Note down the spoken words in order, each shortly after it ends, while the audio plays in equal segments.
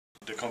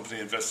the company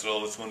invested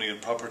all its money in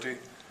property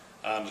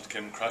and it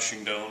came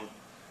crashing down.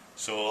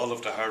 So all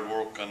of the hard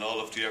work and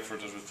all of the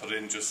effort that was put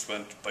in just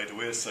went by the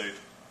wayside.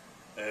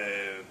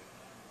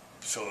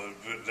 So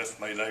it left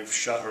my life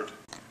shattered.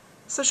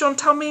 So Sean,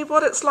 tell me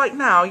what it's like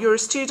now. You're a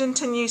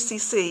student in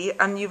UCC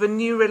and you've a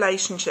new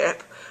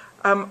relationship.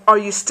 Are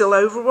you still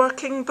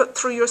overworking but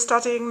through your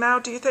studying now,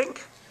 do you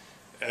think?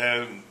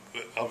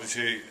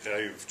 Obviously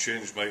I've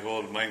changed my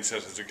whole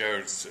mindset as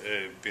regards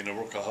being a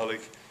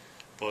workaholic,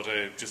 but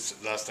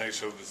just last night,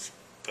 so it was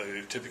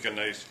a typical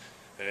night,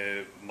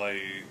 my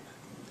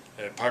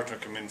partner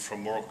came in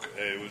from work,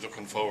 was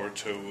looking forward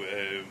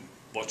to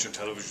watching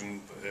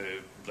television,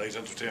 light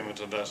entertainment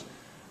and that,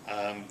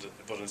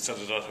 but instead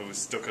of that I was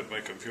stuck at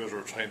my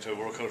computer trying to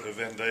work out a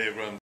Venn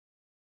diagram.